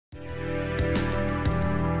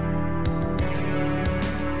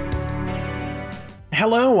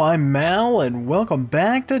Hello, I'm Mal, and welcome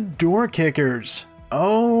back to Door Kickers.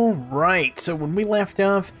 Alright, so when we left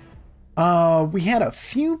off, we had a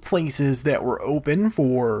few places that were open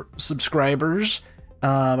for subscribers,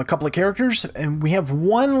 a couple of characters, and we have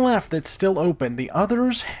one left that's still open. The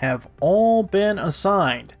others have all been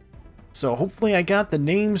assigned. So hopefully I got the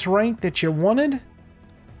names right that you wanted.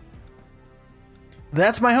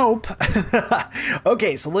 That's my hope.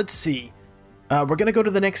 Okay, so let's see. We're going to go to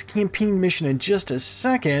the next campaign mission in just a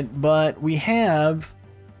second, but we have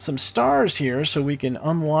some stars here so we can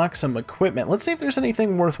unlock some equipment. Let's see if there's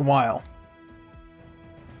anything worthwhile.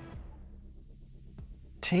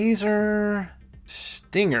 Taser,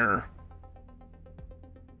 Stinger.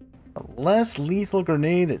 A less lethal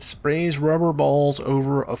grenade that sprays rubber balls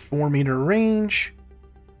over a 4-meter range.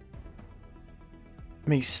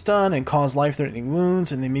 May stun and cause life-threatening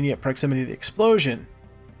wounds in the immediate proximity of the explosion.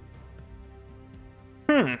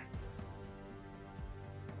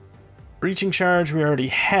 Breaching charge we already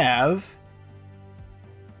have.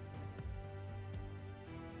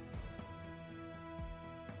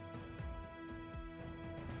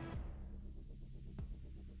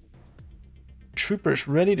 Troopers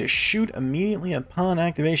ready to shoot immediately upon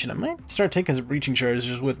activation. I might start taking some breaching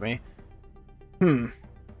charges with me.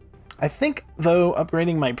 I think, though,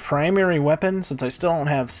 upgrading my primary weapon, since I still don't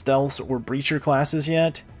have stealths or breacher classes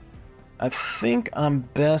yet, I think I'm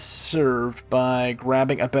best served by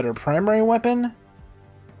grabbing a better primary weapon.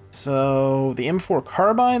 So the M4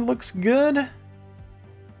 carbine looks good.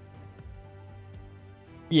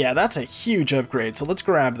 Yeah, that's a huge upgrade. So let's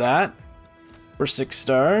grab that for 6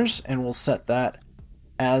 stars, and we'll set that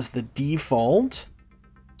as the default.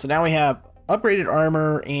 So now we have upgraded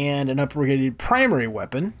armor and an upgraded primary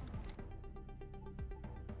weapon.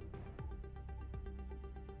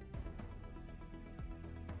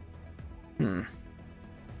 Hmm.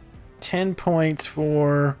 10 points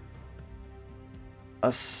for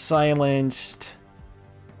a silenced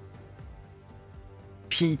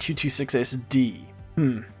P226SD.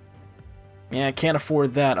 Yeah, I can't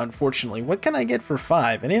afford that, unfortunately. What can I get for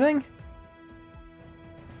 5? Anything?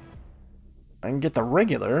 I can get the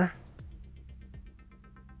regular.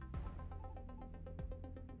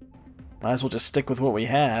 Might as well just stick with what we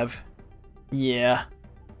have. Yeah.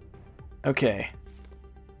 Okay.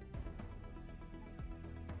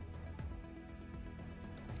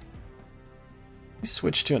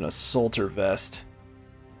 Switch to an assaulter vest.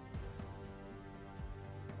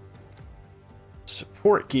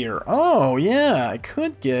 Support gear. Oh, yeah, I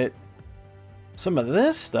could get some of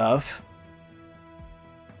this stuff.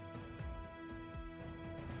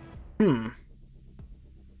 Nah,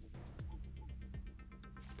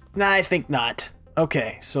 I think not.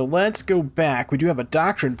 Okay, so let's go back. We do have a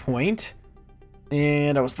doctrine point.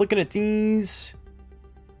 And I was looking at these.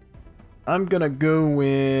 I'm gonna go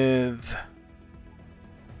with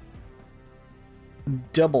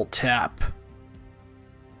double tap.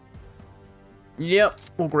 Yep,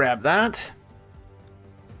 we'll grab that.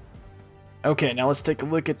 Okay, now let's take a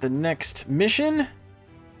look at the next mission.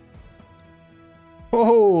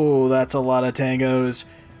 Oh, that's a lot of tangos.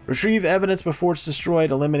 Retrieve evidence before it's destroyed,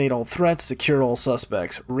 eliminate all threats, secure all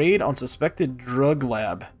suspects. Raid on suspected drug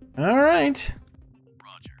lab. Alright.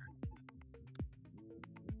 Roger.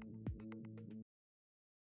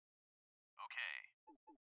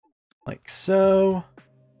 Like so.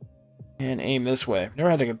 And aim this way. Never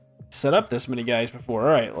had to set up this many guys before.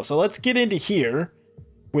 Alright, well, so let's get into here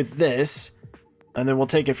with this, and then we'll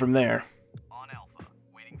take it from there. On Alpha.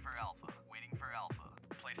 Waiting for Alpha. Waiting for Alpha.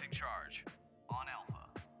 Placing charge. On Alpha.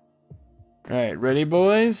 Alright, ready,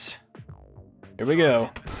 boys? Here we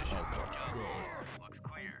go. Looks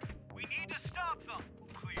clear. We need to stop them.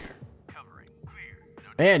 Clear. Covering. Clear.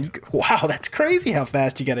 No Man, wow, that's crazy how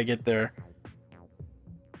fast you gotta get there.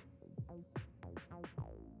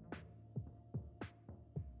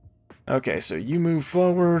 Okay, so you move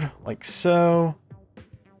forward like so.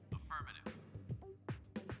 affirmative.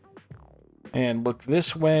 And look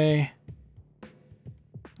this way.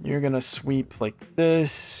 You're gonna sweep like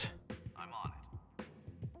this. I'm on it.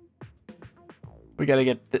 We gotta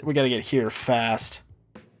get here fast.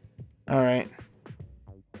 All right.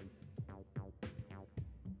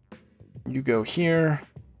 You go here.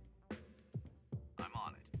 I'm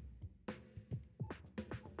on it.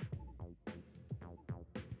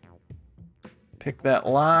 Pick that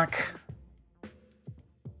lock.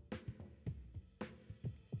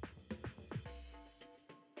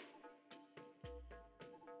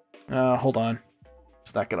 Hold on.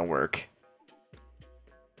 It's not gonna work.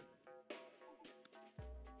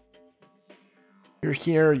 You're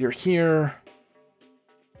here, you're here.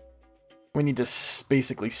 We need to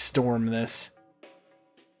basically storm this.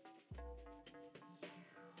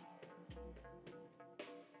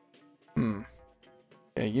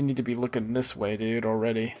 you need to be looking this way, dude,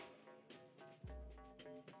 already.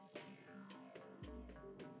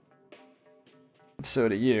 So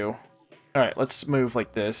do you. Alright, let's move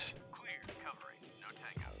like this. Clear. Covering. No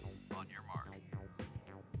tango. On your mark.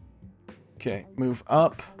 Okay, move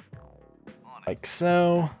up. On it. Like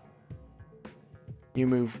so. You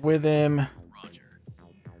move with him. Roger.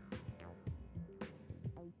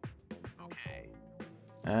 Okay.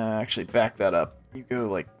 Actually, back that up. You go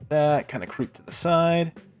like that, kind of creep to the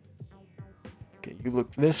side. Okay, you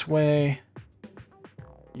look this way.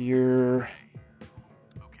 You're...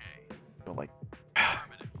 Okay. Go like...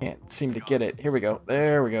 Can't seem to get it. Here we go.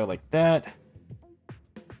 There we go, like that.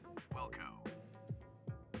 Wilco.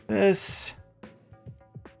 This.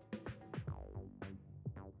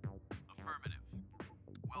 Affirmative.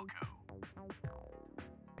 Wilco.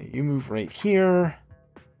 Okay, you move right here.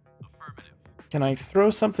 Affirmative. Can I throw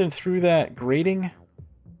something through that grating?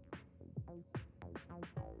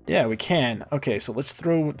 Yeah, we can. Okay, so let's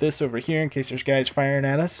throw this over here in case there's guys firing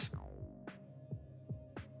at us.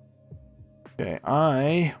 Okay,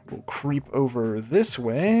 I will creep over this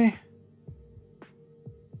way.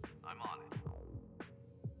 I'm on it.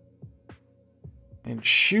 And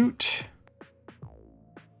shoot.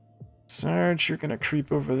 Sarge, you're gonna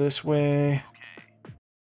creep over this way. Okay.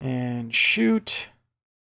 And shoot.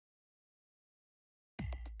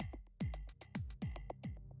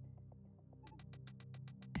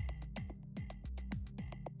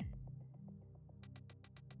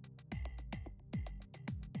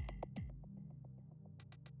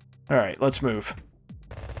 Alright, let's move.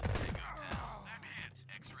 Tango down. I'm hit.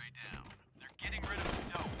 X-ray down. They're getting rid of the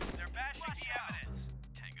dope. They're bashing the evidence.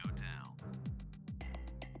 Tango down.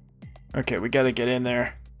 Okay, we gotta get in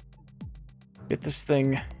there. Get this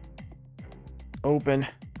thing open.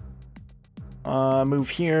 Move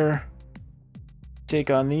here. Take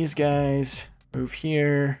on these guys. Move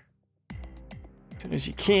here. As soon as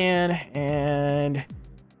you can. And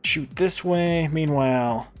shoot this way.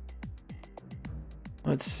 Meanwhile,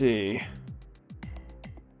 let's see.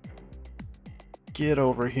 Get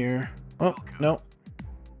over here. Oh, no.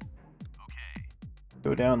 Okay.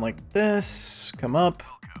 Go down like this. Come up.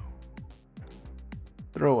 Wilco.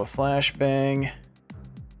 Throw a flashbang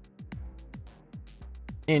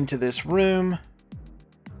into this room.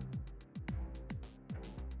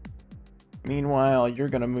 Meanwhile, you're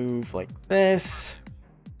gonna move like this.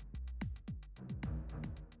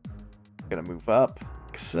 Gonna move up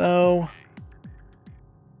like so.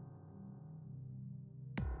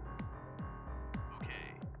 Okay.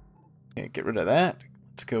 Okay, get rid of that.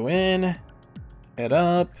 Let's go in. Head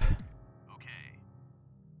up. Okay.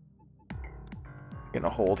 Gonna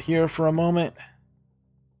hold here for a moment.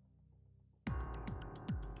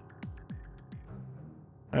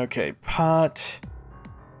 Okay, pot.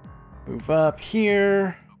 Move up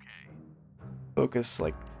here. Okay. Focus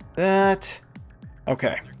like that.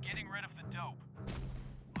 Okay. They're getting rid of the dope.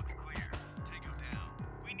 Looks clear. Tango down.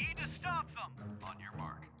 We need to stop them. On your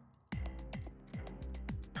mark.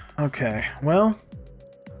 Okay, well.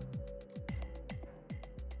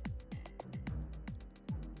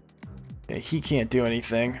 Okay, he can't do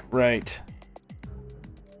anything. Right.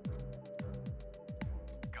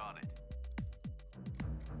 Got it.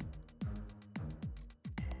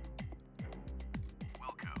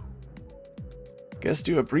 Wilco. Guess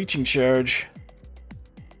do a breaching charge.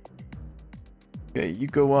 Okay, you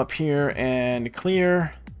go up here and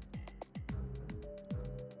clear.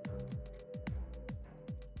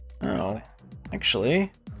 Oh,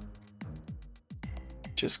 actually,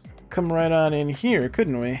 just come right on in here,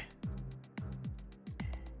 couldn't we?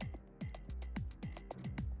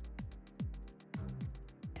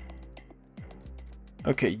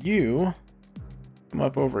 Okay, you come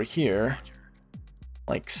up over here,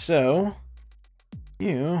 like so.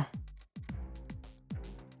 You.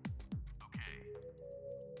 Okay.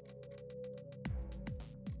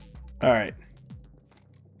 Alright.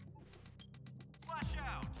 Flash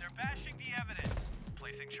out. They're bashing the evidence.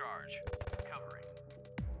 Placing charge. Covering.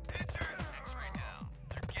 Injured. X-ray down.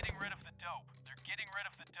 They're getting rid of the dope. They're getting rid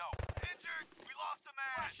of the dope. Injured. We lost a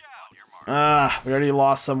man. Flash out. On your mark. Ah, we already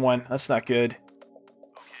lost someone. That's not good.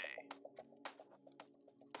 Okay.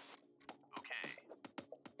 Okay.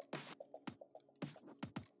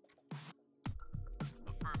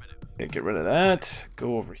 Affirmative. Okay, get rid of that.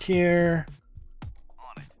 Go over here.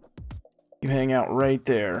 On it. You hang out right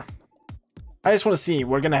there. I just want to see.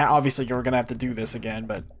 We're gonna obviously we're gonna have to do this again,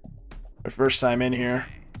 but our first time in here.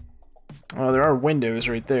 Oh, there are windows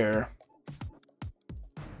right there.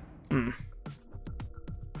 Hmm.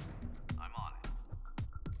 I'm on it.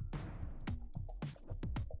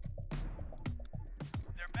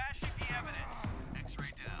 They're bashing the evidence.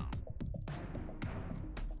 X-ray down.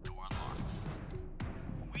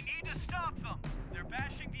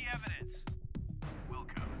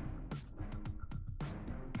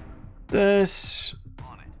 this.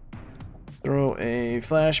 On it. Throw a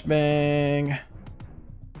flashbang.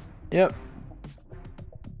 Yep.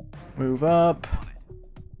 Move up. On it.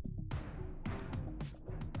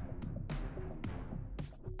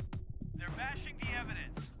 They're bashing the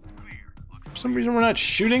evidence. Clear. Looks For some reason we're not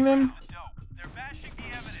shooting them. the dope. They're bashing the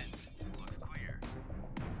evidence. Looks clear.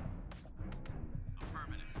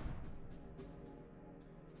 Affirmative.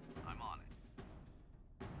 I'm on it.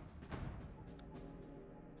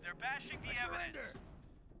 They're bashing the evidence.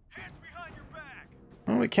 Hands behind your back.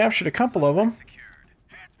 Well, we captured a couple of them. Secured.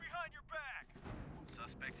 Hands behind your back.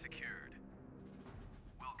 Suspect secured.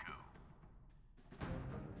 Wilco.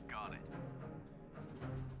 Got it.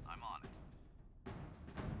 I'm on it.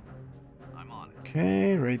 I'm on it.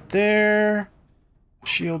 Okay, right there.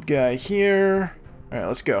 Shield guy here. Alright,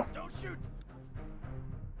 let's go. Don't shoot.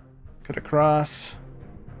 Cut across.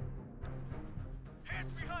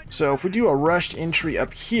 Hands behind So if we do a rushed entry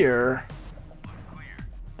up here, Looks clear.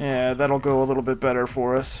 yeah, that'll go a little bit better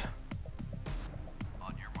for us.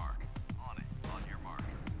 On your mark. On it. On your mark.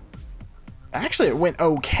 Actually, it went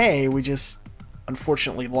okay. We just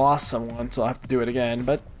unfortunately lost someone, so I'll have to do it again.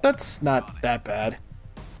 But that's not that bad.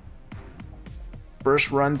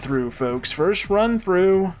 First run through, folks. First run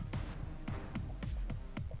through.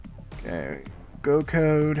 Okay. Go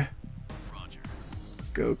code. Roger.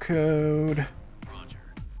 Go code. Roger.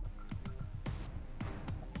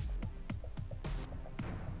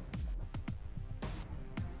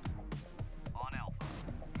 On Alpha.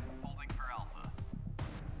 Holding for Alpha.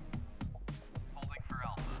 Holding for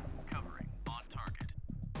Alpha. Covering. On target.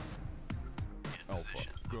 In Alpha,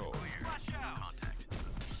 position. go. Clear. Flash out. Contact.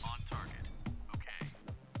 On target. Okay.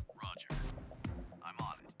 Roger. I'm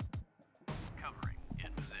on it. Covering.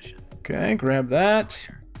 In position. Okay, grab that.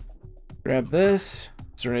 Grab this.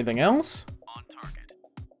 Is there anything else? On target.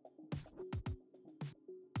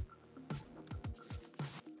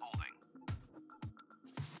 Holding.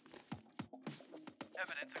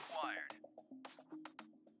 Evidence acquired.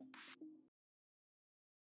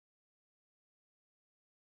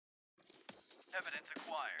 Evidence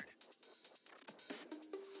acquired.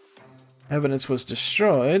 Evidence was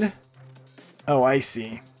destroyed. Oh, I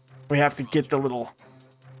see. We have to get the little...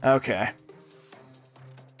 Okay.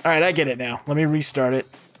 Alright, I get it now. Let me restart it.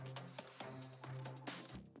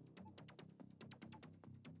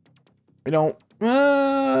 We don't...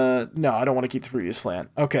 no, I don't want to keep the previous plan.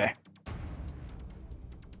 Okay.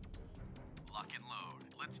 Lock and load.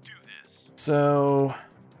 Let's do this. So...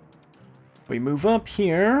 we move up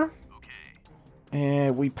here. Okay.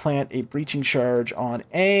 And we plant a breaching charge on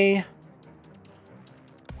A.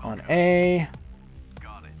 On A.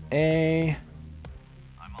 Got it. A.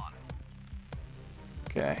 I'm on it.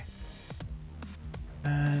 Okay.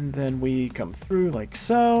 And then we come through like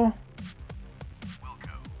so. Wilco.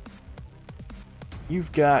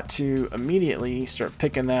 You've got to immediately start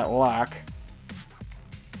picking that lock.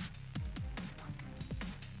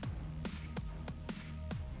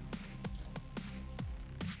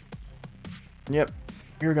 Yep.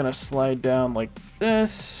 You're gonna slide down like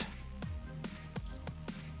this.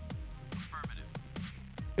 Affirmative.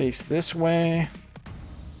 Face this way.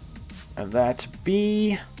 And that's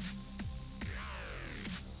B.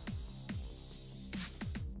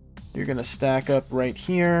 You're gonna stack up right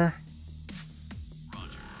here. Roger.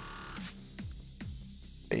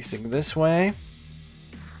 Facing this way.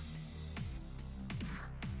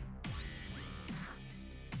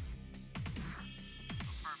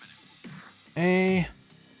 Affirmative. A.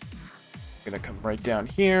 Gonna come right down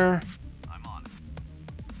here. I'm on it.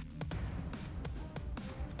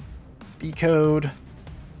 B code.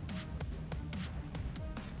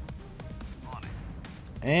 On it.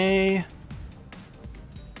 A.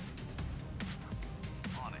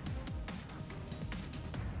 On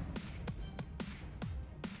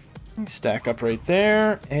it. Stack up right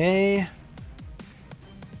there. A.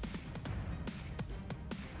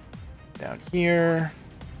 Down here.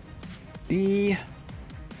 B.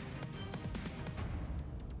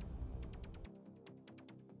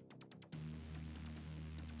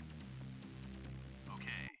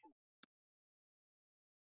 Okay.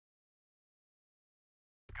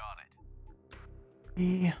 Got it.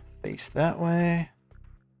 B. Face that way.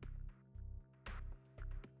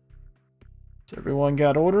 Has everyone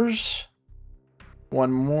got orders?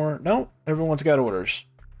 One more. Nope. Everyone's got orders.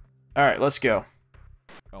 Alright, let's go.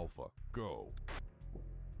 Alpha, go.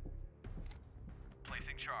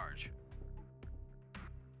 Placing charge.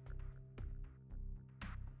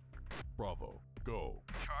 Bravo, go.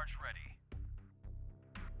 Charge ready.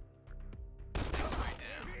 Right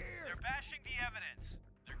down. They're bashing the evidence.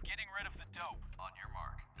 They're getting rid of the dope. On your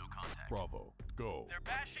mark. No contact. Bravo, Go. They're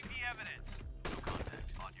bashing the evidence. No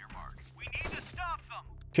contact. On your mark. We need to stop them.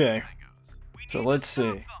 Okay. We So need let's to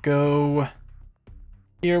stop see. them. Go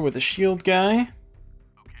here with the shield guy.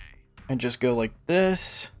 Okay. And just go like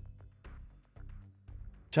this.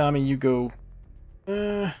 Tommy, you go...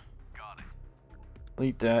 Got it.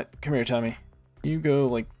 delete that. Come here, Tommy. You go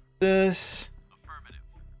like this. Affirmative.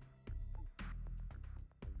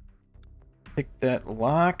 Pick that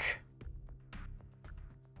lock.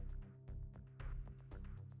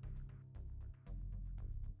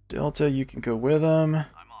 Delta, you can go with him. I'm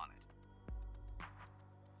on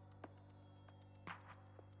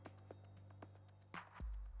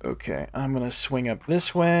it. Okay, I'm gonna swing up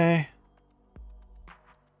this way.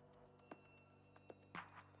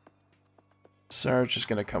 Sarge is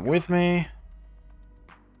gonna come with me.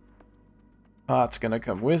 Pot's gonna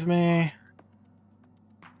come with me.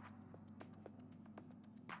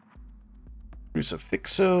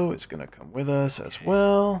 Crucifixo is gonna come with us as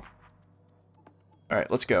well. Alright,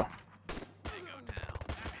 let's go. They go down.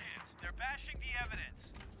 They're hit. They're bashing the evidence.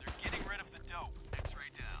 They're getting rid of the dope.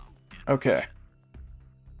 X-ray down. Okay.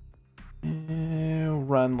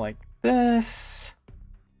 Run like this.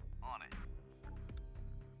 On it.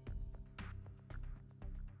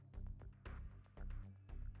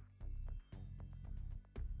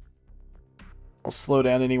 I'll slow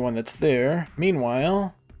down anyone that's there.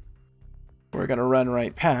 Meanwhile, we're gonna run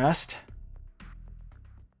right past.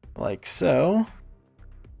 Like so.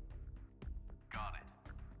 Got it.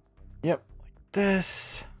 Yep, like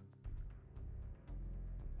this.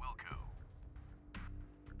 Wilco.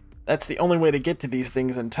 That's the only way to get to these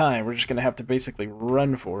things in time. We're just gonna have to basically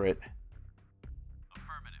run for it.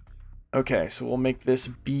 Affirmative. Okay, so we'll make this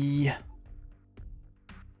B.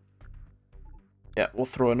 Yeah, we'll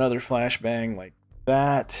throw another flashbang like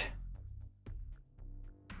that.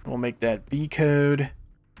 We'll make that B code.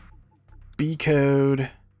 B code.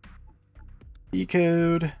 B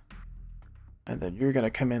code. And then you're gonna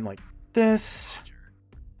come in like this.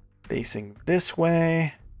 Facing this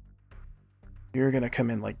way. You're gonna come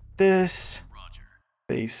in like this. Roger.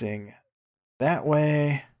 Facing that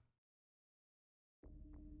way.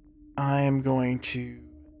 I am going to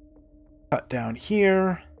cut down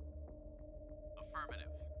here. Affirmative.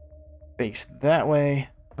 Face that way.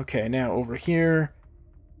 Okay, now over here.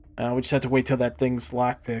 We just have to wait till that thing's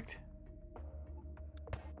lockpicked.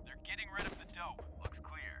 They're getting rid of the dope. Looks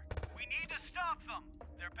clear. We need to stop them.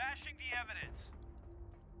 They're bashing the evidence.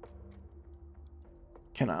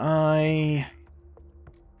 Can I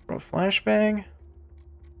throw a flashbang?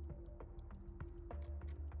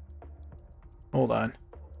 Hold on.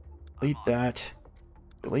 Delete that.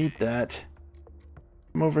 Delete that.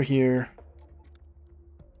 Come over here.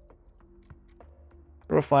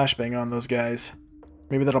 Throw a flashbang on those guys.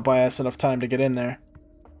 Maybe that'll buy us enough time to get in there.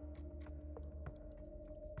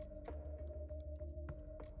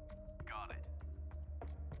 Got it.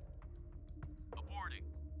 Aborting.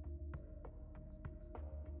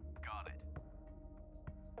 Got it.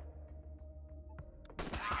 They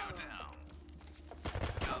go down.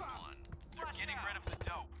 Got one. They're getting rid of the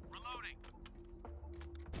dope. Reloading.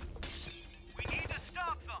 We need to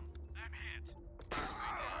stop them. I'm hit. Right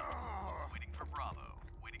down. Waiting for Bravo.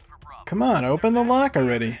 Waiting for Bravo. Come on, open the lock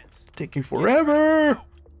already. It's taking forever.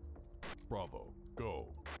 Bravo. Go.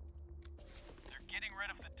 They're getting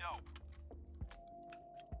rid of the dope.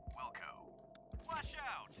 Wilco. Flash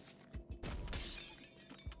out.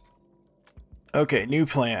 Okay, new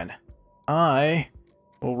plan. I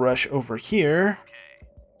will rush over here. Okay.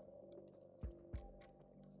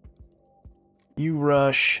 You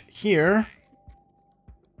rush here.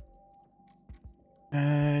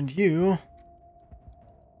 And you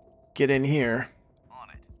get in here. On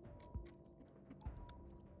it.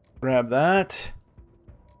 Grab that.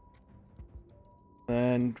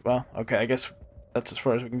 Then, well, okay, I guess that's as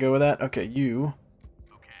far as we can go with that. Okay, you.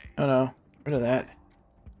 Okay. Oh no, get rid of that.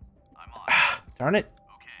 I'm on. Ah, darn it.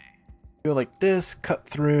 Okay. Go like this, cut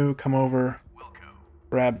through, come over, Wilco.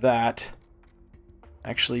 grab that.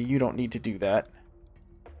 Actually, you don't need to do that.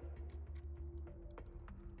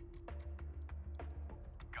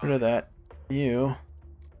 Get rid of that. You.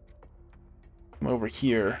 Come over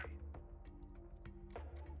here.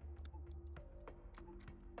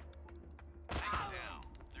 Take it down.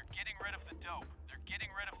 They're getting rid of the dope. They're getting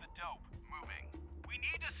rid of the dope. Moving. We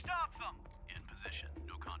need to stop them. In position.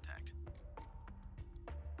 No contact.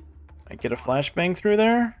 I get a flashbang through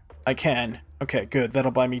there? I can. Okay, good.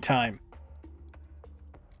 That'll buy me time.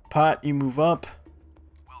 Pot, you move up.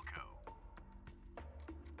 Wilco.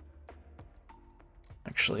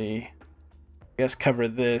 Actually, I guess cover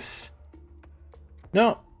this.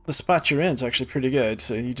 No, the spot you're in is actually pretty good.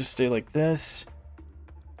 So you just stay like this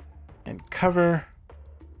and cover.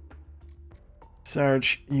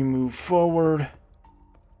 Sarge, you move forward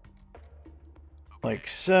like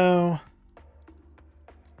so.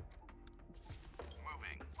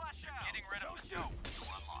 Moving. Getting rid of the dope. Door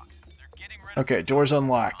unlocked. They're getting rid of Okay, door's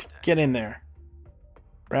unlocked. Get in there.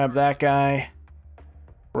 Grab that guy.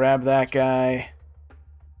 Grab that guy.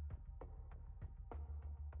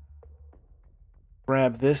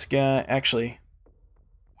 Grab this guy. Actually,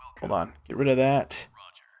 hold on. Get rid of that.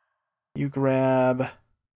 You grab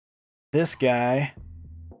this guy.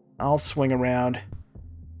 I'll swing around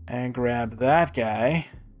and grab that guy.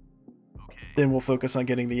 Okay. Then we'll focus on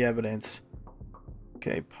getting the evidence.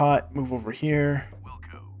 Okay, Pot, move over here.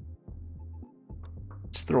 Wilco.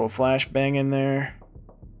 Let's throw a flashbang in there.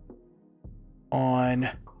 On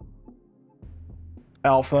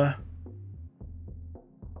Alpha.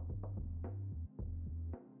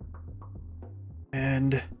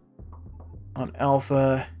 And on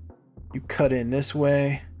Alpha, you cut in this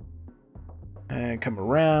way and come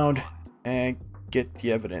around and get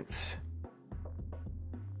the evidence.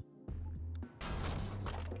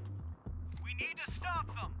 We need to stop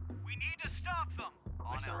them. We need to stop them.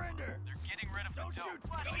 On surrender. They're getting rid of the dope.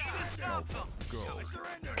 We need to stop them. Go.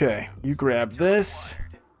 Okay, you grab this.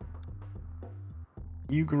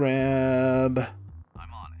 You grab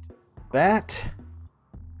I'm on it. that.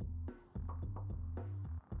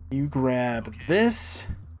 You grab this.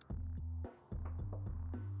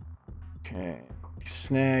 Okay,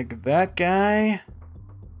 snag that guy.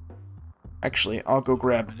 Actually, I'll go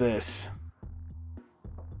grab this.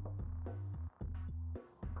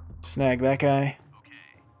 Snag that guy. Okay.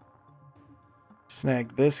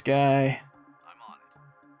 Snag this guy. I'm on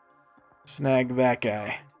it. Snag that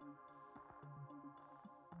guy.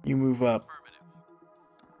 You move up. Affirmative.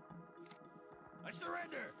 I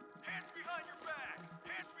surrender. Hands behind your back.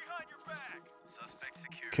 Hands behind your back. Suspect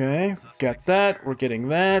secured. Okay, we've got that. We're getting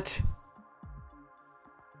that.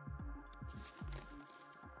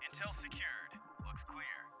 Intel secured. Looks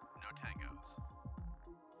clear. No tangos.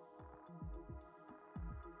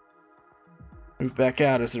 Move back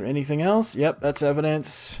out. Is there anything else? Yep, that's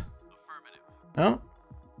evidence. Affirmative. No.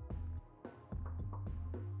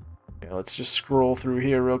 Okay, let's just scroll through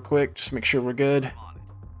here real quick. Just make sure we're good. I'm on it.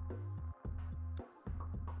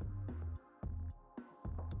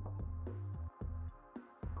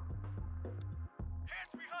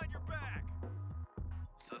 Hands behind your back.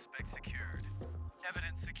 Suspect secured.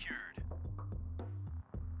 Evidence secured.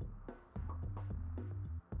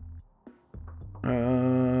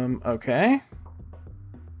 Okay.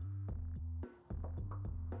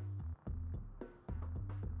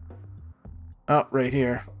 Oh, right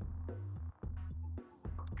here.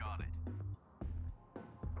 Got it.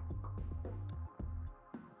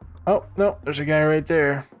 Oh, no, there's a guy right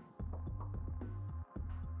there.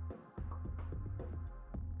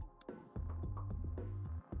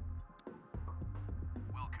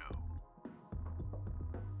 Wilco.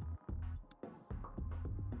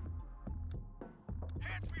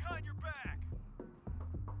 Hands behind your back.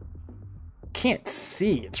 Can't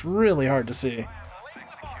see. It's really hard to see.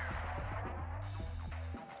 Suspect secured.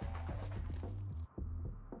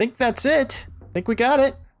 Think that's it. Think we got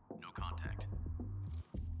it. No contact.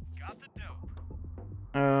 Got the dope.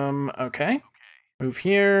 Okay. Okay. Move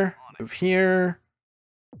here. Move here.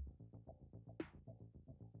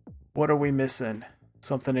 What are we missing?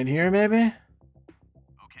 Something in here, maybe?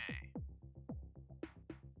 Okay.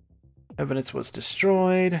 Evidence was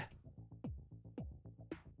destroyed.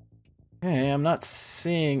 Okay, I'm not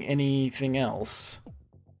seeing anything else.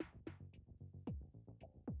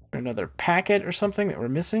 Another packet or something that we're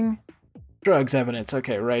missing? Drugs evidence.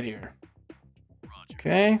 Okay, right here. Roger.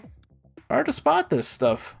 Okay. Hard to spot this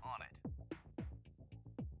stuff. On it.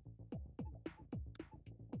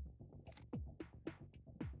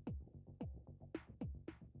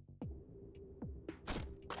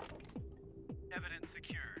 Evidence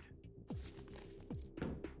secured.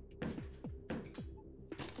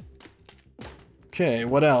 Okay,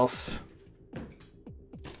 what else?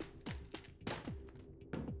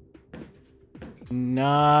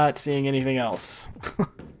 Not seeing anything else.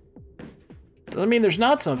 Doesn't mean there's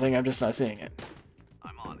not something, I'm just not seeing it.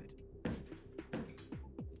 I'm on it.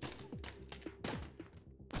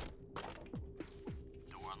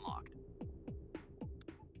 Door unlocked.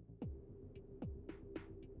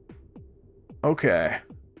 Okay.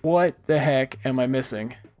 What the heck am I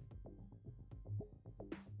missing?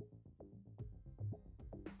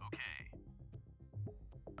 Okay.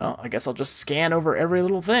 Well, I guess I'll just scan over every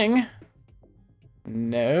little thing.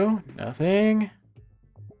 No, nothing.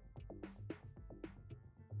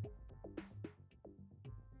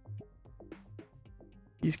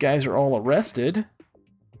 These guys are all arrested.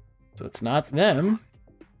 So it's not them.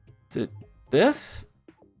 Is it this?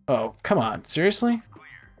 Oh, come on. Seriously?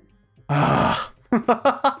 Ah.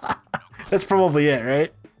 That's probably it,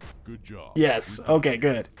 right? Good job. Yes. Okay,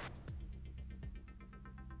 good.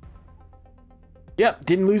 Yep,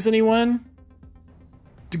 didn't lose anyone.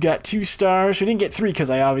 We got 2 stars. We didn't get 3 because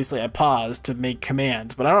I paused to make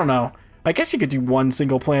commands, but I don't know. I guess you could do one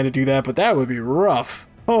single plan to do that, but that would be rough.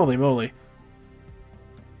 Holy moly.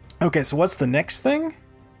 Okay, so what's the next thing?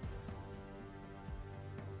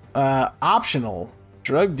 Optional.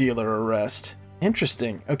 Drug dealer arrest.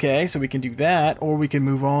 Interesting. Okay, so we can do that, or we can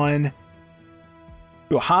move on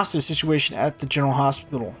to a hostage situation at the general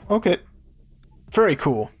hospital. Okay. Very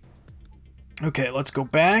cool. Okay, let's go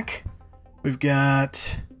back. We've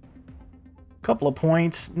got a couple of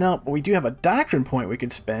points. No, but we do have a doctrine point we can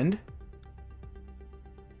spend.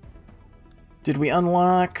 Did we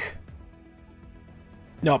unlock?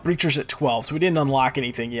 No, Breacher's at 12, so we didn't unlock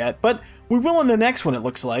anything yet. But we will in the next one, it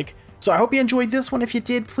looks like. So I hope you enjoyed this one. If you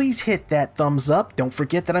did, please hit that thumbs up. Don't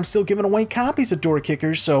forget that I'm still giving away copies of Door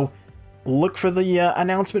Kickers, so look for the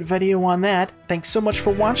announcement video on that. Thanks so much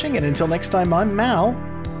for watching, and until next time, I'm Mal,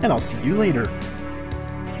 and I'll see you later.